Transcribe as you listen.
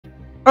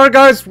Alright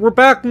guys, we're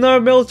back in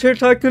the Military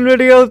Tycoon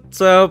video.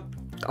 So,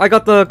 I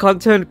got the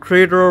content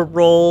creator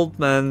role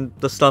and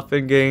the stuff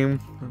in game.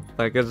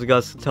 Like, as you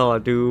guys can tell, I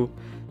do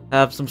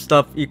have some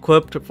stuff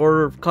equipped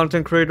for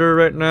content creator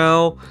right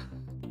now.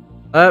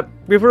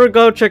 Before we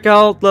go, check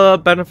out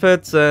the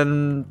benefits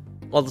and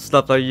all the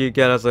stuff that you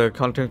get as a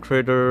content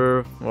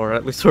creator, or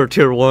at least for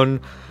tier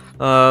 1.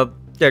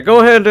 Yeah,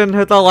 go ahead and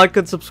hit that like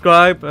and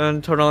subscribe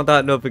and turn on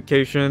that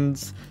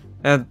notifications.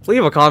 And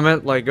leave a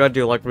comment. Like, I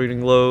do like reading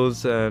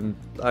those, and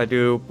I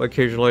do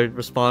occasionally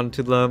respond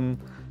to them.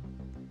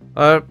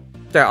 Yeah,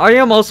 I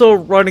am also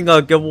running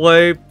a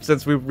giveaway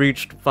since we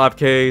reached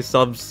 5k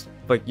subs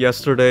like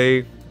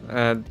yesterday,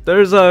 and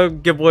there's a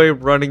giveaway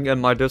running in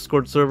my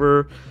Discord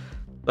server.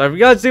 If you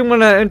guys do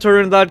want to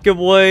enter in that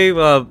giveaway,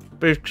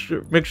 make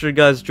sure you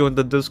guys join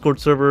the Discord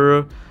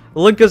server. The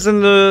link is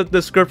in the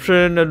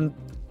description and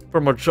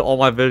pretty much all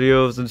my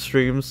videos and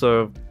streams,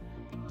 so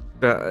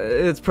yeah,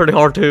 it's pretty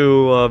hard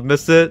to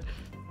miss it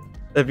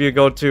if you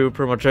go to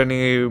pretty much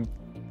any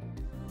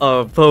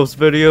of those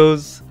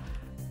videos.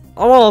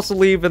 I'll also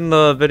leave in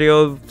the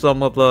video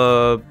some of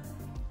the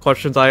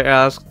questions I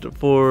asked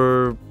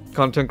for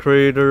content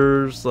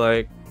creators.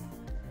 Like,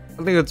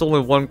 I think it's only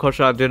one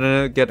question I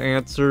didn't get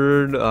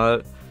answered.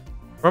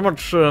 Pretty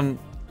much,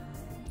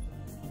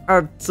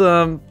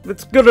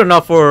 it's good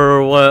enough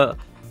for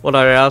what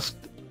I asked.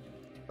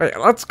 Right,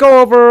 let's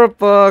go over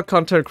the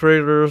content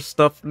creator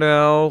stuff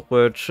now,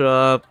 which,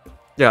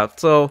 yeah,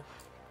 so,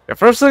 the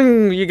first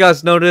thing you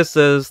guys notice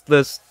is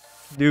this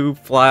new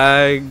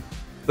flag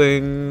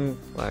thing.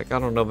 Like, I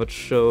don't know if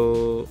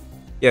it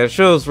yeah, it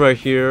shows right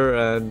here,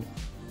 and,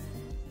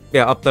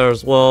 yeah, up there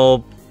as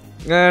well,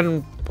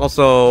 and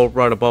also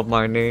right above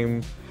my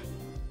name,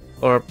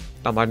 or,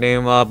 not my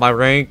name, my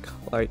rank.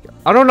 Like,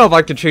 I don't know if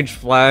I can change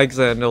flags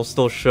and it'll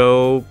still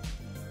show.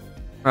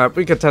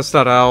 We can test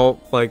that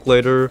out, like,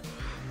 later.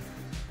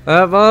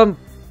 Yeah,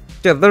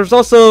 there's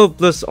also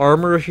this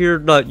armor here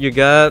that you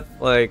get.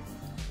 Like,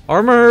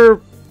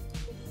 armor,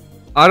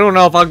 I don't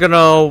know if I'm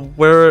gonna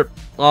wear it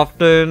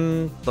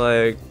often.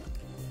 Like,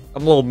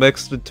 I'm a little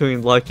mixed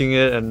between liking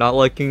it and not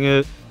liking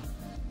it.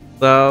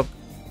 So,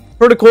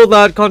 pretty cool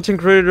that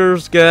content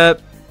creators get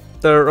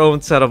their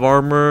own set of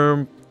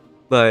armor.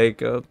 Like,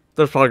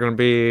 there's probably gonna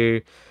be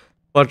a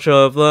bunch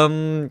of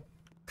them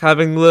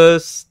having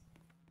this.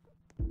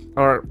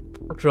 Or,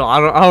 I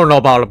don't know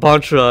about a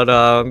bunch,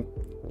 but,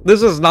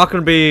 this is not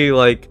going to be,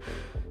 like,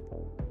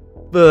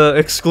 the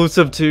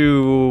exclusive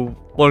to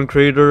one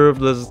creator.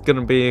 This is going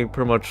to be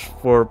pretty much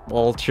for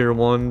all tier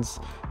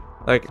 1s.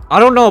 Like, I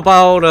don't know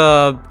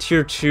about,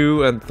 tier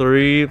 2 and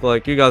 3.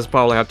 Like, you guys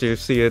probably have to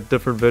see a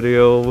different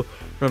video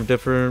from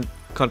different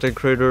content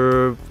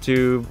creator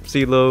to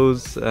see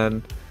those.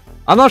 And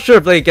I'm not sure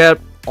if they get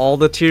all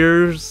the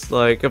tiers.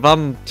 Like, if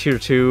I'm tier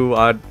 2,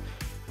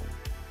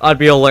 I'd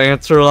be able to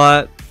answer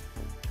that.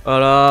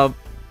 But,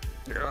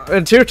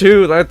 in tier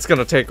 2, that's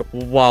gonna take a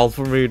while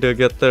for me to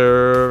get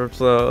there,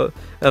 so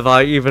if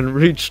I even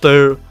reach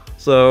there,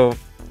 so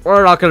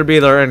we're not gonna be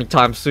there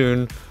anytime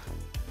soon.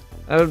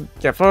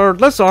 Yeah, for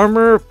this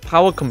armor,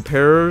 how it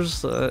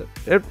compares, I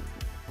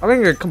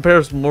think it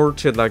compares more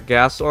to the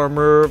gas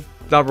armor,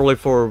 not really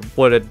for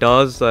what it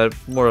does,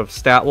 more of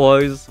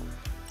stat-wise.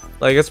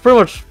 Like, it's pretty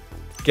much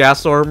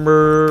gas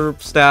armor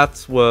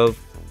stats with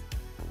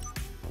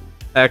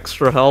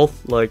extra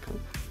health, like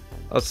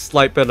a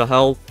slight bit of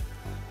health.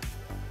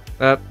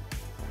 I'll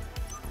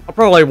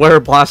probably wear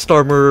blast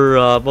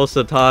armor most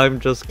of the time,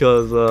 just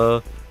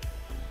because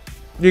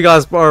you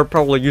guys are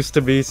probably used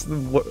to me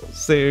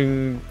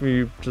seeing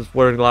me just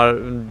wearing that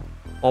in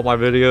all my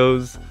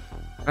videos.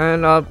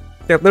 And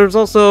yeah, there's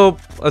also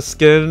a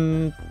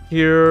skin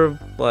here.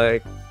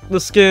 Like,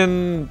 the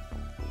skin,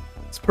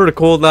 it's pretty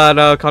cool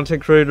that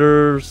content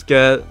creators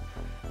get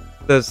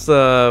this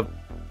I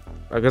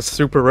guess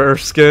super rare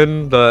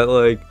skin, but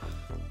like,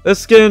 this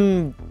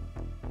skin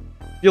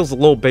feels a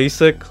little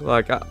basic.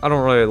 Like, I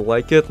don't really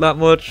like it that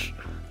much.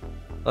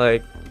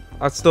 Like,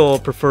 I still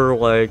prefer,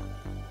 like,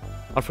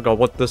 I forgot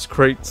what this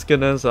crate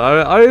skin is.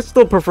 I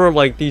still prefer,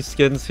 like, these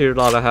skins here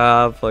that I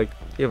have, like,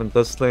 even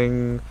this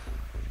thing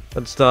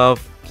and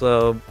stuff.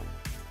 So,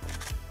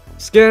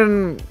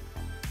 skin,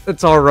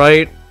 it's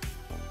alright.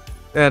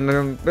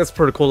 And it's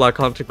pretty cool that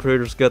content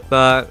creators get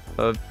that,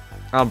 but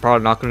I'm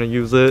probably not going to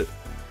use it.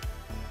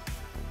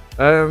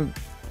 And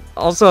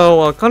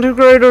also, content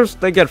creators,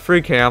 they get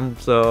free cam,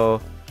 so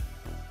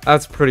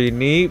that's pretty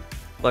neat.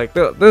 Like,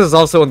 this is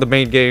also in the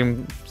main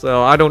game,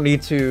 so I don't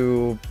need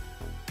to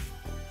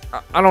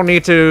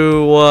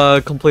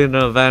complete an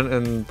event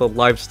in the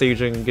live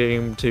staging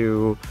game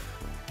to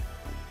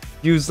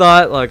use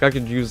that. Like, I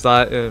could use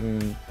that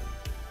in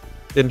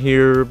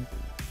here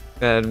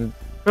and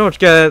pretty much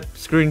get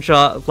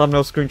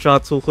thumbnail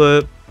screenshots with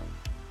it.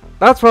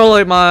 That's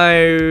probably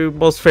my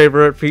most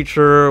favorite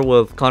feature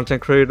with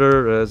content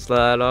creator, is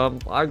that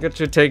I get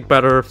to take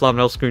better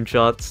thumbnail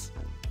screenshots.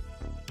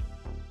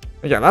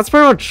 Yeah, that's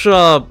pretty much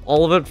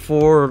all of it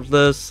for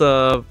this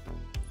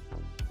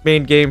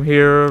main game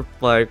here.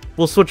 Like,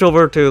 we'll switch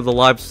over to the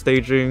live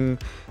staging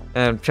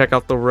and check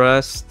out the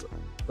rest.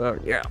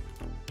 Yeah.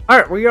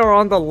 Alright, we are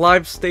on the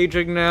live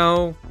staging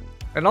now.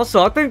 And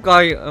also, I think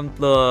I am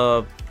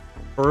the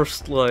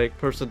first, like,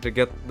 person to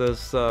get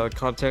this,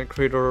 content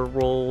creator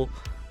role.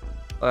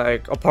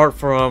 Like, apart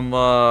from,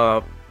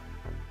 I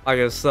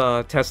guess,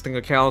 testing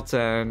accounts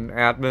and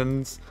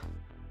admins.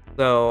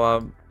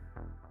 So,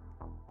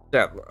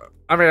 yeah.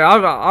 I mean,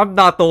 I'm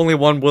not the only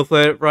one with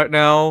it right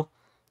now.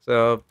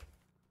 So,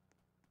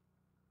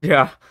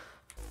 yeah.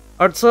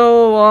 Alright,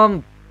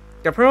 so,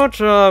 yeah, pretty much,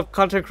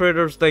 content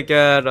creators, they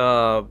get,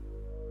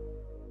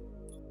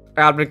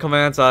 admin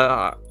commands.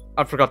 I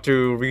forgot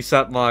to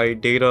reset my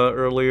data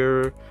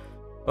earlier.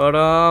 But,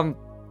 and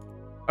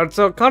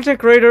so content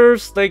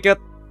creators, they get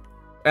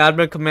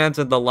admin commands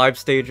in the live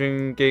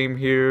staging game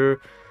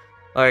here.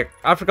 Like,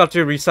 I forgot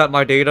to reset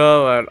my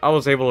data, and I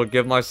was able to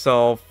give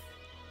myself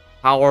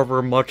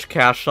however much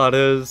cash that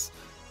is.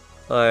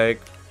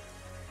 Like,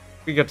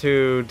 we get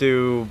to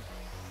do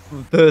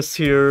this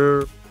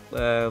here,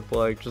 and,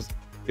 like, just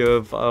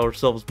give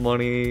ourselves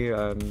money,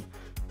 and...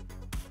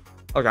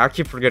 Okay, I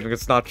keep forgetting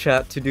it's not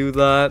chat to do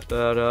that,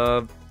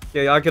 but,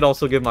 yeah, I could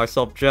also give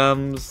myself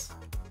gems.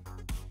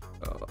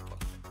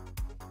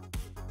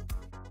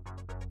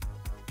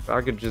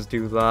 I could just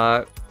do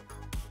that.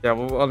 Yeah,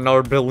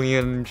 another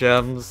billion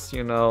gems,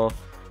 you know.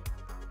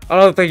 I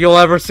don't think you'll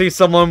ever see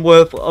someone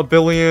with a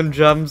billion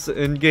gems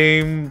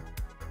in-game,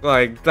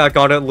 like, that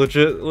got it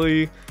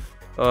legitly.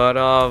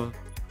 But,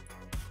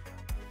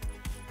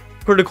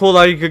 pretty cool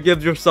that you could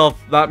give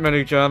yourself that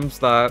many gems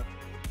that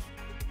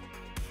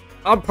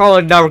I'm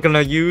probably never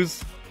gonna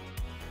use.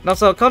 Now,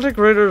 so content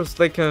creators,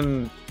 they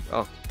can...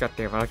 Oh,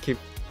 goddammit, I keep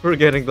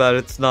forgetting that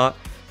it's not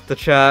the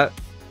chat.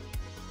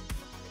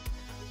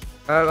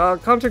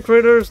 And, content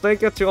creators, they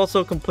get to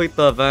also complete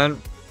the event,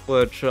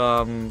 which,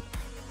 I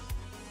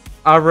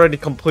already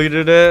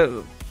completed it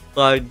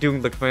by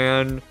doing the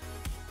command.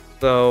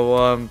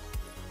 So,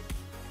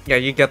 yeah,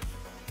 you get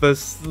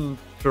this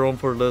drone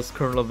for this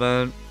current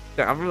event.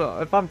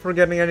 Yeah, if I'm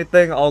forgetting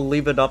anything, I'll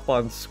leave it up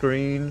on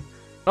screen.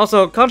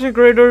 Also, content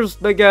creators,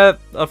 they get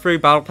a free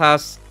battle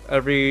pass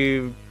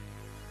every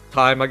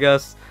time, I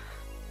guess.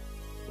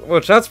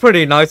 Which, that's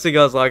pretty nice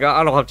because, like,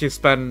 I don't have to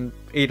spend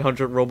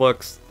 800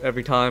 Robux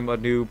every time a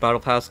new battle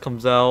pass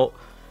comes out.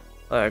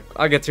 Like,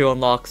 I get to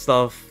unlock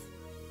stuff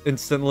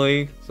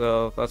instantly,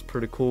 so that's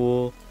pretty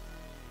cool.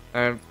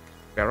 And,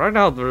 yeah, right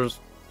now there's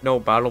no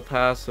battle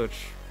pass, which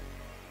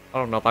I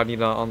don't know if I need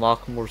to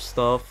unlock more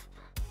stuff.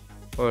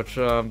 Which,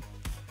 yeah,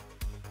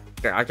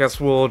 I guess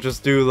we'll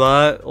just do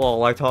that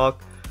while I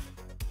talk.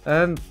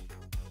 And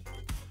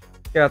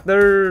yeah,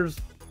 there's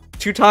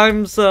 2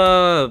 times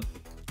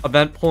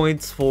event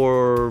points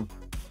for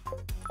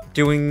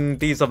doing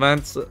these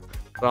events. So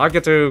I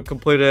get to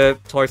complete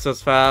it twice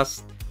as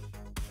fast.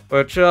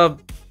 Which in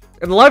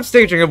the live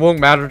staging it won't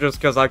matter just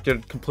because I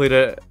could complete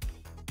it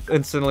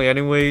instantly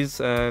anyways.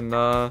 And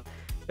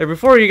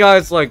before you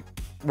guys like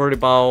worried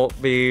about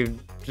me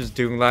just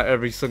doing that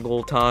every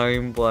single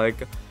time, like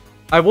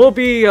I will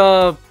be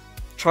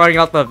trying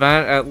out the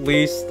event at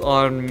least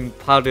on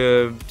how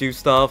to do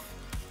stuff.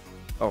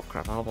 Oh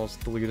crap, I almost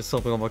deleted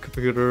something on my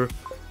computer.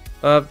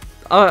 Yeah,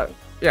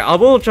 I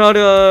will try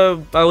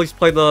to at least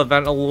play the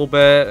event a little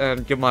bit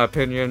and give my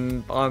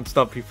opinion on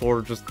stuff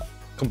before just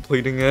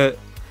completing it.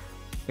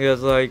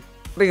 Because like,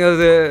 I think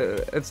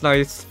it's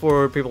nice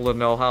for people to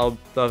know how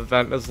the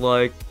event is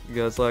like.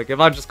 Because like, if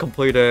I just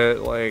complete it,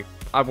 like,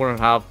 I wouldn't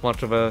have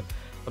much of a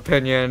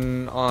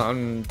opinion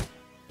on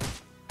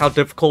how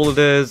difficult it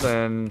is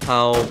and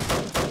how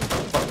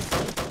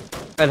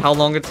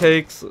long it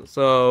takes.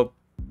 So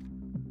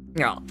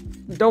yeah,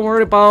 don't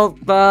worry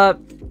about that.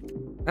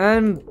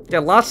 And yeah,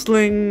 last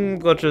thing,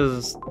 which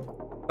is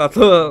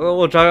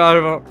which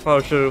I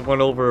probably should have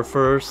went over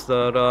first,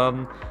 that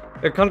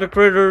the content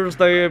creators,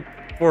 they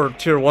for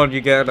tier 1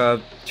 you get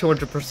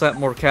 200%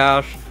 more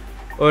cash,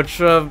 which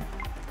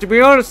to be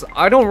honest,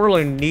 I don't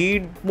really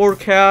need more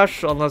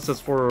cash unless it's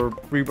for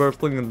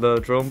rebirthing in the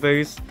drone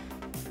base.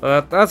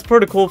 That's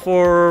pretty cool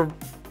for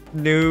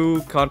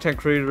new content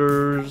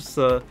creators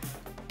that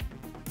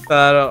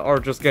are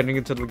just getting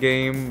into the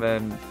game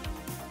and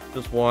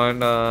just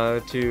want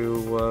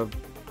to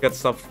get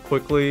stuff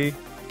quickly.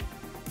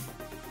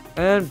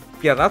 And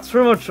yeah, that's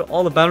pretty much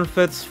all the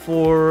benefits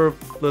for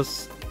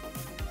this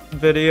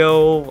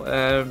video.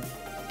 And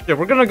yeah,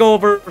 we're gonna go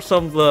over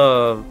some of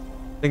the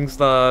things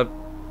that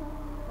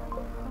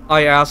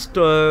I asked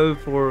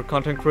for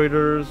content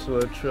creators,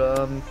 which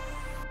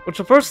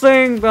the first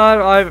thing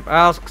that I've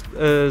asked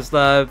is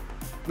that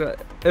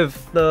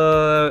if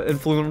the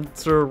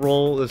influencer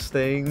role is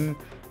staying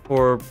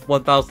for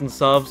 1,000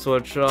 subs,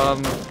 which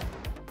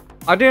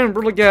I didn't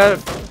really get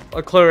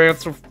a clear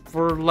answer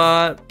for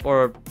that,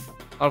 or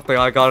I don't think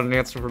I got an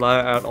answer for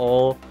that at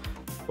all.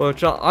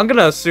 Which I'm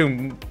gonna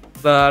assume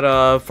that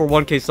for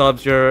 1K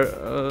subs,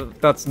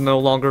 that's no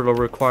longer a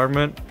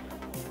requirement.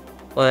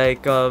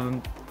 Like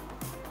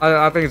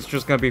I think it's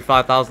just gonna be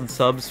 5,000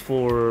 subs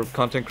for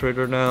content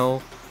creator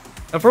now.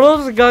 And for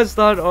those guys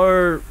that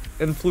are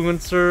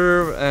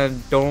influencer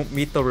and don't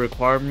meet the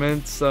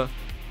requirements,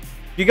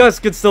 you guys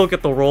can still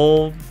get the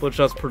role, which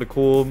that's pretty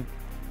cool.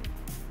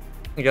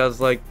 You guys,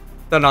 like,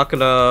 they're not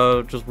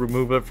gonna just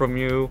remove it from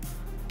you.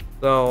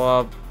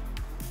 So,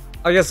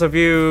 I guess if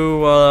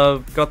you,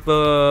 got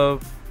the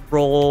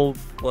role,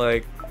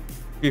 like,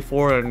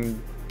 before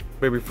and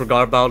maybe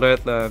forgot about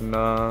it, then,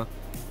 yeah,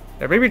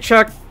 maybe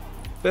check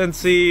and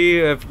see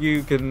if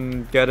you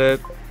can get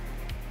it.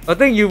 I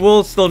think you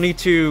will still need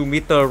to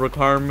meet the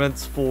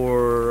requirements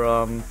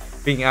for,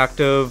 being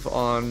active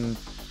on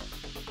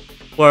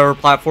whatever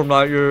platform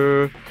that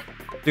you're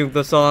doing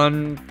this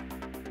on,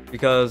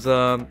 because,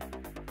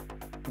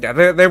 yeah,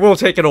 they will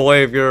take it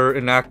away if you're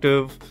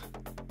inactive.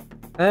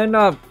 And,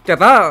 yeah,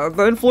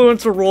 the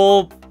influencer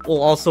role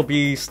will also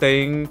be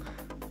staying,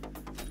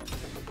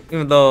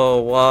 even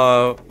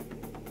though,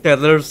 yeah,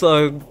 there's,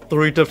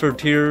 3 different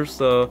tiers,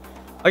 so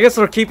I guess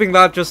they're keeping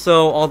that just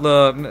so all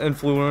the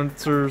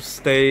influencers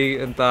stay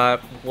in that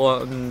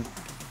one,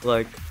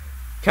 like,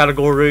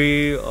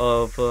 category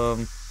of,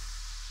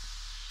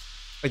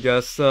 I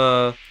guess,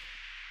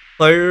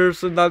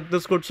 players in that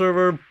Discord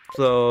server,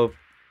 so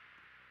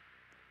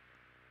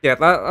yeah,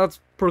 that's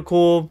pretty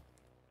cool.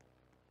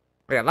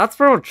 Yeah, that's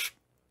pretty much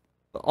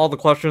all the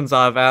questions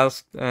I've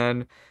asked,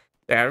 and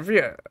yeah,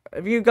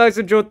 if you guys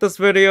enjoyed this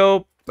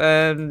video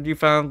and you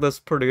found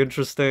this pretty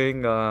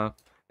interesting, yeah,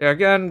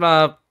 again,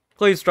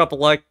 please drop a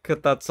like,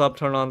 hit that sub,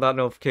 turn on that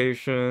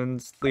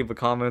notifications, leave a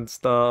comment,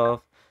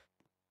 stuff.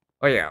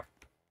 Oh yeah,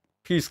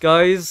 peace,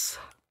 guys.